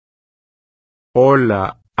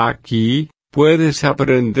Hola, aquí, puedes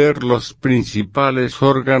aprender los principales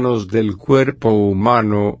órganos del cuerpo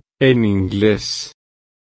humano, en inglés.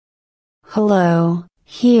 Hello,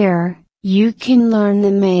 here, you can learn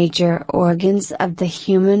the major organs of the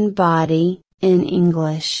human body, in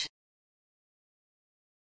English.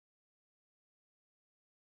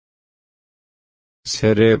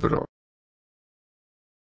 Cerebro.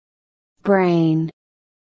 Brain.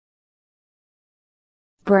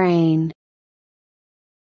 Brain.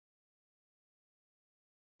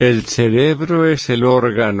 El cerebro es el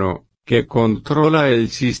órgano que controla el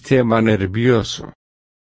sistema nervioso.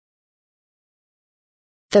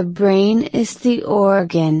 The brain is the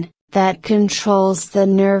organ that controls the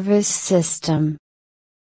nervous system.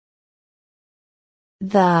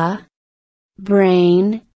 The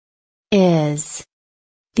brain is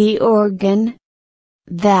the organ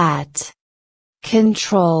that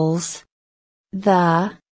controls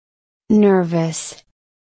the nervous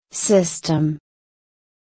system.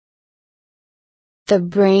 The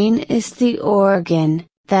brain is the organ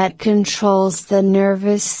that controls the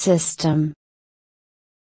nervous system.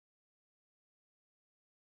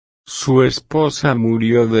 Su esposa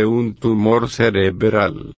murió de un tumor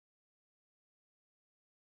cerebral.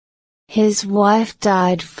 His wife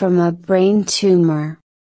died from a brain tumor.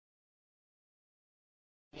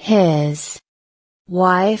 His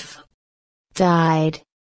wife died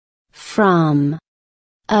from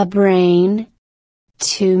a brain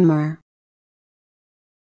tumor.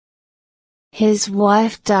 His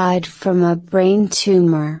wife died from a brain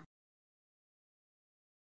tumor.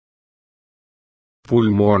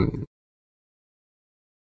 Pulmón.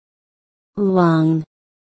 Lung.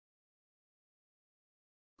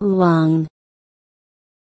 Lung.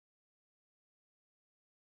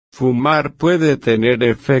 Fumar puede tener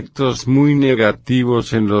efectos muy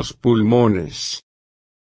negativos en los pulmones.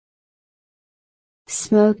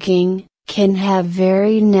 Smoking can have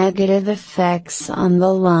very negative effects on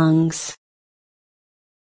the lungs.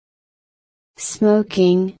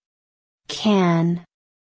 Smoking can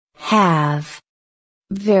have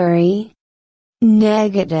very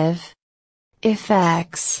negative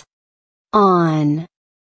effects on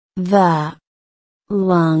the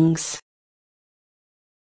lungs.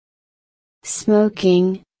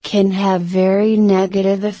 Smoking can have very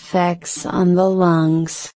negative effects on the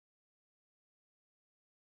lungs.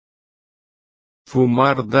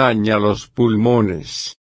 Fumar daña los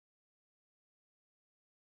pulmones.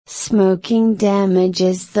 Smoking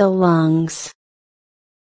damages the lungs.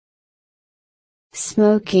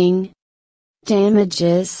 Smoking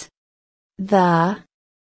damages the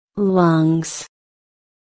lungs.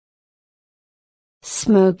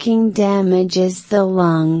 Smoking damages the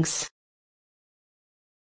lungs.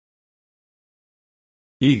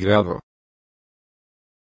 Hígado.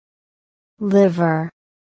 Liver.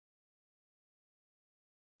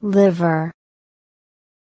 Liver.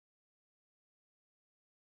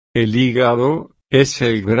 El hígado es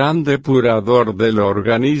el gran depurador del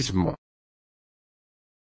organismo.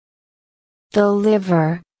 The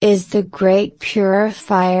liver is the great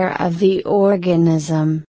purifier of the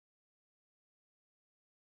organism.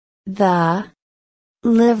 The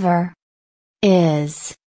liver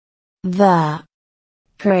is the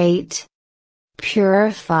great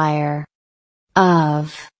purifier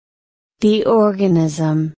of the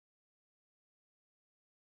organism.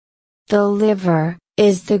 The liver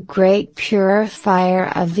is the great purifier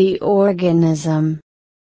of the organism.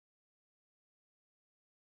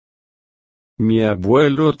 Mi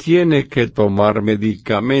abuelo tiene que tomar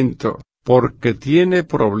medicamento, porque tiene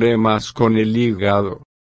problemas con el hígado.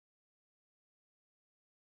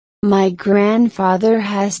 My grandfather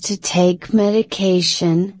has to take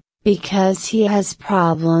medication, because he has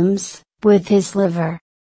problems with his liver.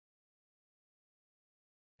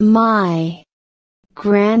 My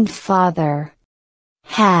grandfather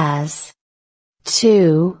has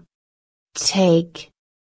to take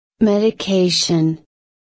medication,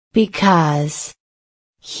 because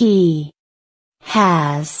he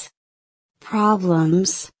has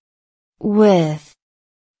problems with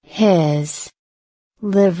his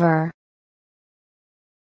liver.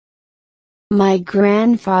 My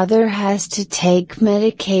grandfather has to take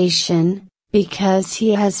medication, because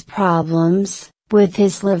he has problems with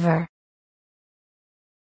his liver.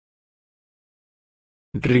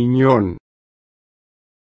 Riñón.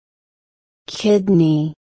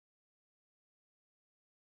 Kidney.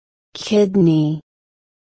 Kidney.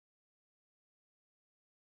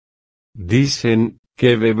 Dicen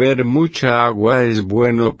que beber mucha agua es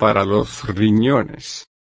bueno para los riñones.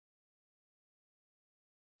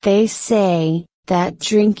 They say that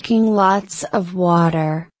drinking lots of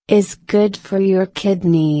water is good for your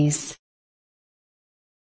kidneys.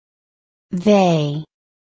 They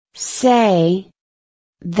say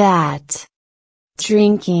that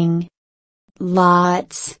drinking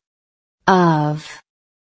lots of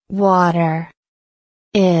water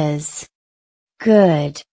is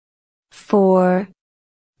good for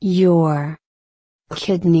your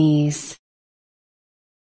kidneys.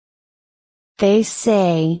 They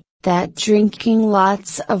say that drinking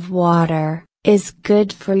lots of water is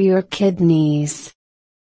good for your kidneys.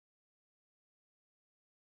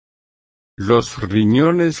 Los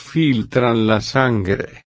riñones filtran la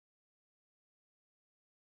sangre.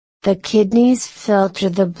 The kidneys filter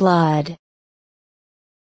the blood.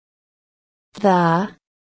 The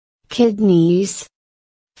kidneys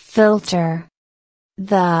filter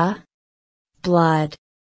the blood.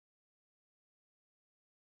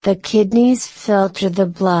 The kidneys filter the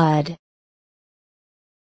blood.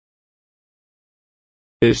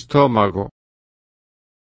 Estómago.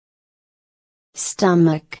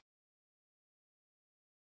 Stomach.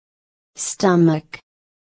 Stomach.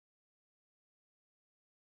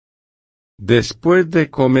 Después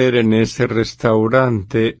de comer en ese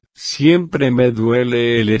restaurante, siempre me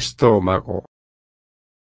duele el estómago.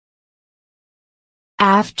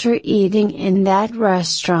 After eating in that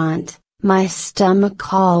restaurant, my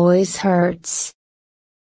stomach always hurts.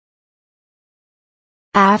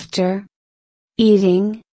 After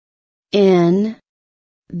eating in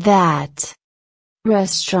that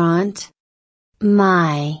restaurant,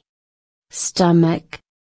 my stomach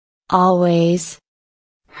always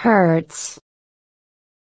hurts.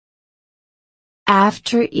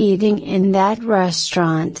 After eating in that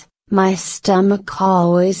restaurant, my stomach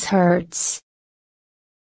always hurts.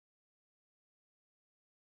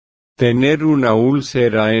 Tener una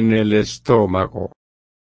úlcera en el estómago.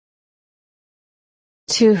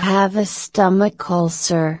 To have a stomach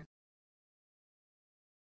ulcer.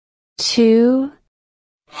 To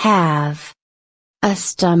have a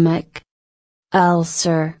stomach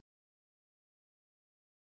ulcer.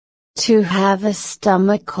 To have a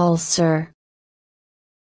stomach ulcer.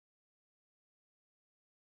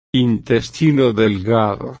 Intestino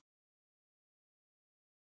delgado.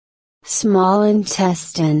 Small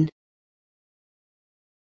intestine.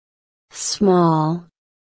 Small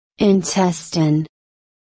intestine.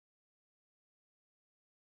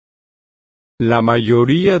 La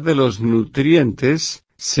mayoría de los nutrientes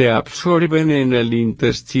se absorben en el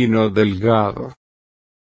intestino delgado.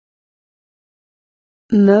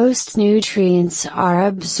 Most nutrients are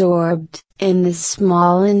absorbed in the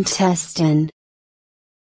small intestine.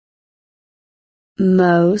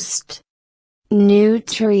 Most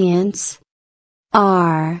nutrients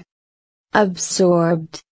are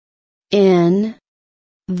absorbed in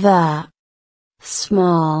the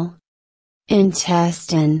small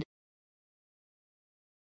intestine.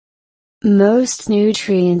 Most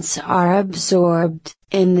nutrients are absorbed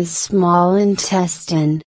in the small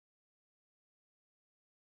intestine.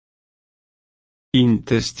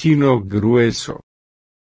 Intestino grueso.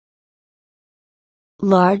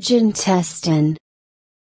 Large intestine.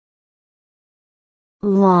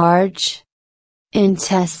 Large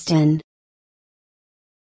intestine.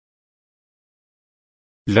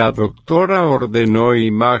 La doctora ordenó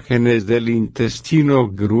imágenes del intestino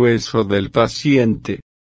grueso del paciente.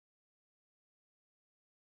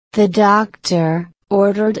 The doctor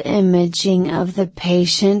ordered imaging of the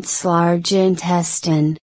patient's large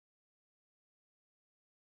intestine.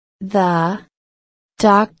 The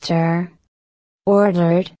doctor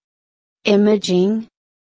ordered imaging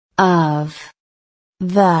of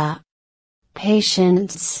the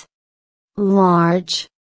patient's large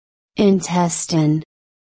intestine.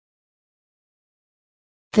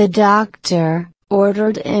 The doctor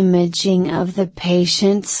ordered imaging of the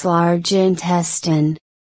patient's large intestine.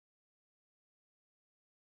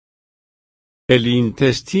 El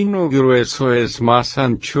intestino grueso es más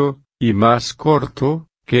ancho y más corto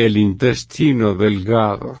que el intestino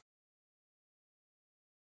delgado.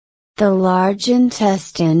 The large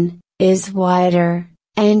intestine is wider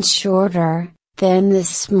and shorter than the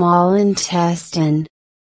small intestine.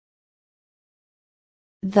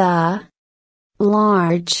 The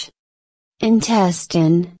large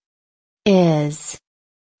intestine is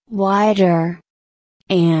wider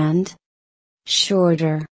and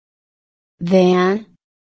shorter than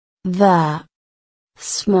the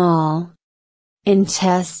small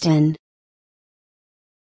intestine.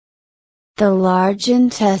 The large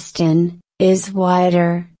intestine is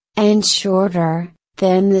wider and shorter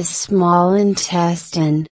than the small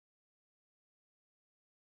intestine.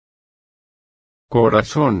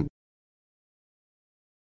 Corazón.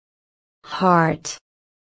 Heart.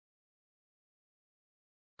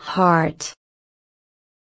 heart.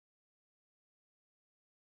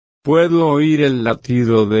 Puedo oír el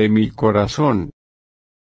latido de mi corazón.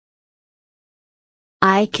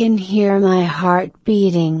 I can hear my heart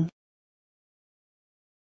beating.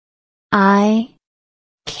 I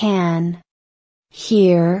can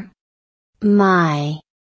hear my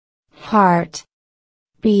heart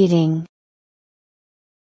beating.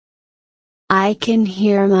 I can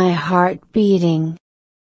hear my heart beating.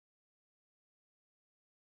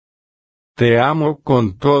 Te amo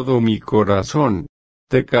con todo mi corazón.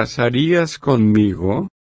 ¿Te casarías conmigo?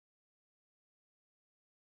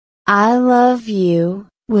 I love you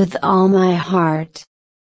with all my heart.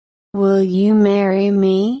 Will you marry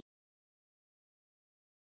me?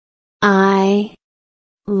 I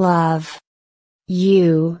love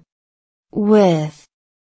you with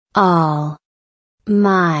all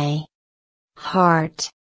my heart.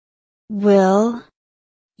 Will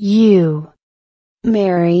you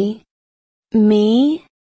marry me?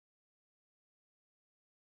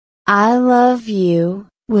 I love you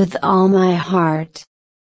with all my heart.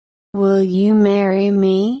 Will you marry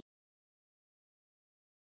me?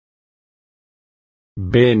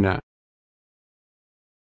 Vena.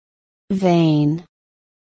 Vein.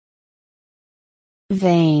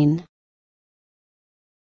 Vein.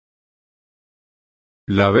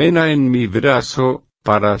 La vena en mi brazo,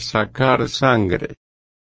 para sacar sangre.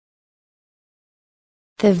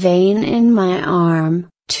 The vein in my arm,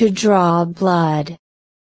 to draw blood.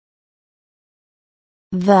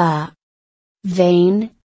 The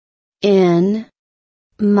vein in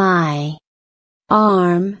my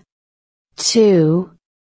arm, to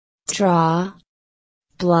draw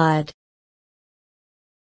blood.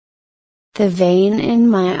 The vein in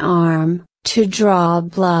my arm, to draw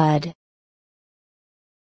blood.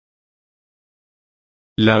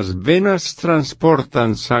 Las venas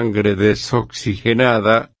transportan sangre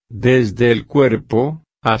desoxigenada, desde el cuerpo,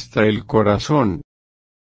 hasta el corazón.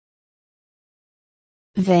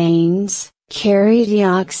 Veins carry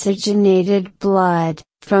deoxygenated blood,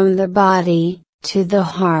 from the body, to the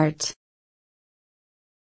heart.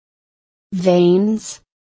 Veins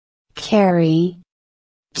carry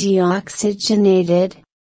deoxygenated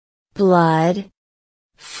blood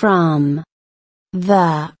from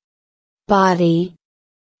the body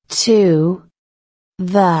to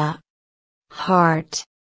the heart.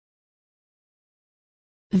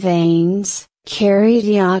 Veins carry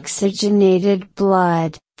deoxygenated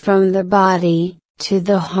blood from the body to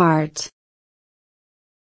the heart.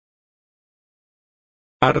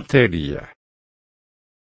 Arteria.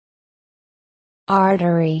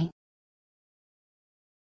 Artery.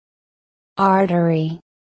 Artery.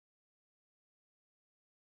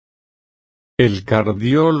 El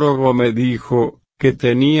cardiólogo me dijo que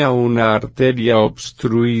tenía una arteria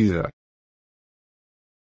obstruida.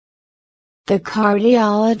 The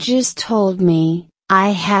cardiologist told me I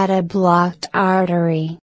had a blocked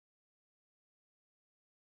artery.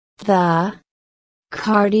 The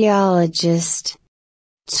cardiologist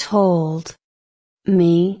told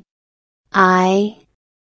me I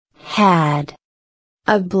had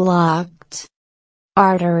a blocked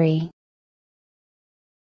artery.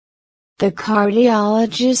 The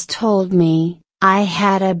cardiologist told me I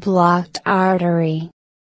had a blocked artery.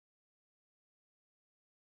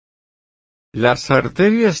 Las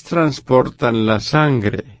arterias transportan la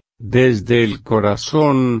sangre, desde el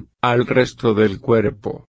corazón, al resto del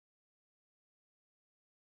cuerpo.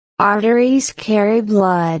 Arteries carry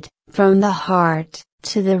blood, from the heart,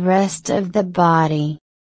 to the rest of the body.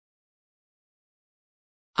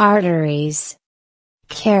 Arteries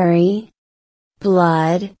carry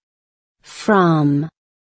blood from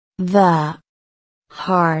the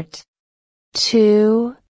heart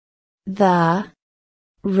to the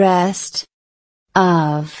rest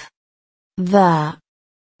of the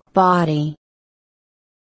body.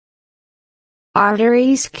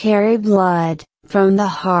 Arteries carry blood from the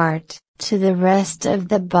heart to the rest of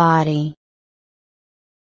the body.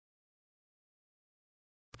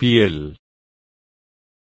 Piel.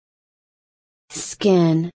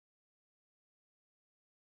 Skin.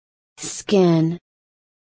 Skin.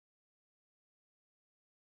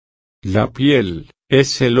 La piel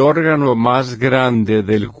es el órgano más grande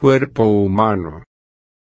del cuerpo humano.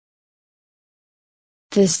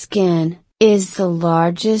 The skin is the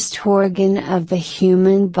largest organ of the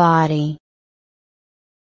human body.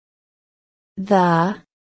 The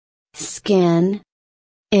skin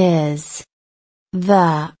is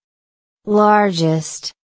the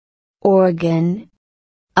largest organ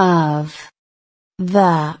of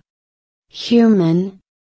the human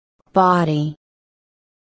body.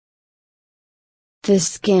 The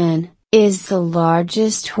skin is the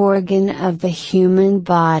largest organ of the human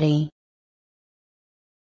body.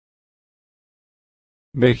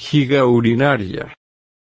 Vejiga urinaria.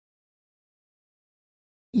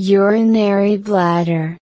 Urinary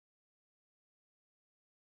bladder.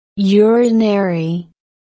 Urinary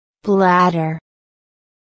bladder.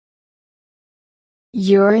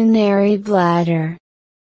 Urinary bladder.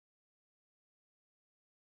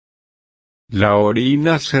 La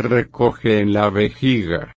orina se recoge en la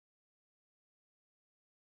vejiga.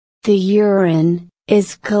 The urine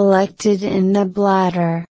is collected in the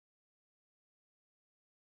bladder.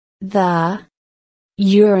 The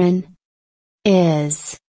urine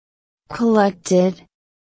is collected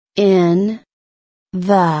in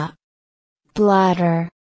the bladder.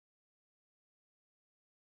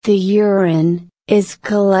 The urine is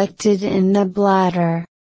collected in the bladder.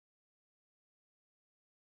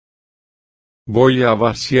 Voy a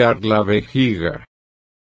vaciar la vejiga.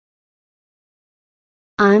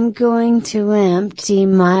 I'm going to empty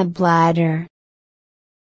my bladder.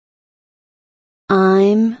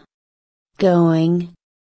 I'm going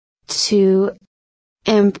to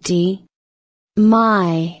empty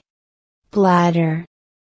my bladder.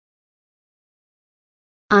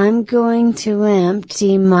 I'm going to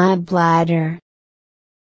empty my bladder.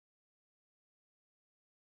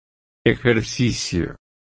 Ejercicio.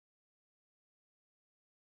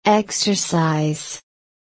 Exercise.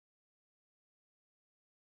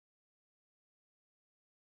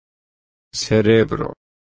 Cerebro.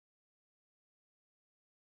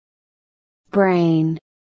 Brain.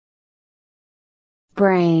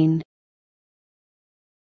 Brain.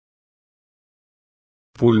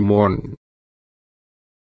 Pulmón.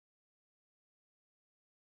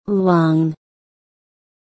 Lung.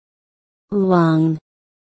 Lung.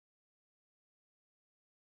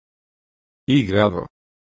 Hígado.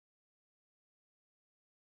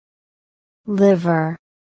 Liver.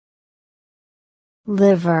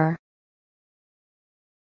 Liver.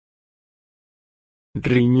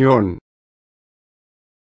 Riñón.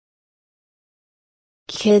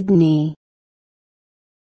 Kidney.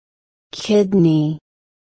 Kidney.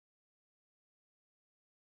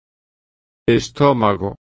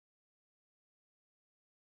 Estómago.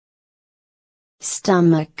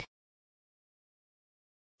 Stomach.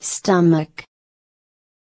 Stomach.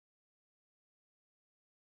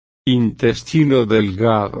 Intestino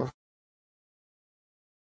delgado.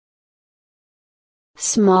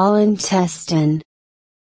 Small intestine.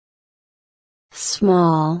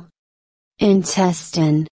 Small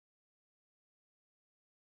intestine.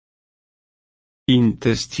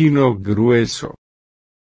 Intestino grueso.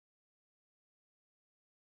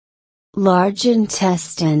 Large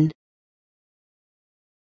intestine.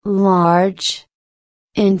 Large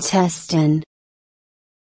intestine.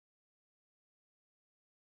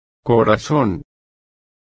 Corazón.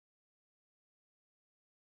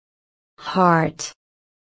 Heart.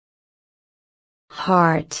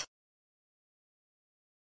 Heart.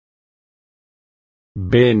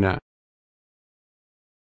 Vena.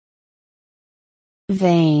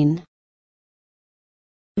 Vein.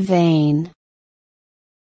 Vein.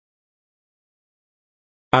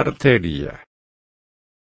 Arteria.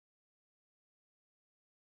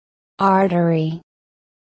 Artery.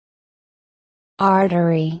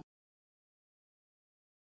 Artery.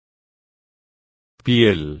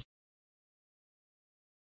 Piel.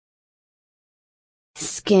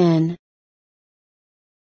 Skin.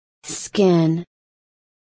 Skin.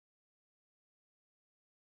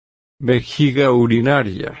 Vejiga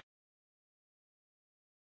urinaria.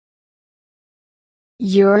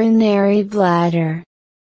 Urinary bladder.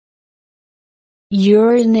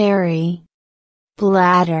 Urinary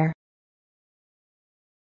bladder.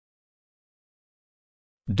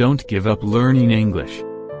 Don't give up learning English.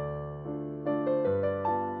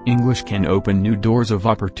 English can open new doors of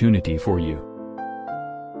opportunity for you.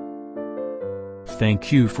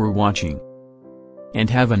 Thank you for watching. And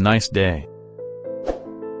have a nice day.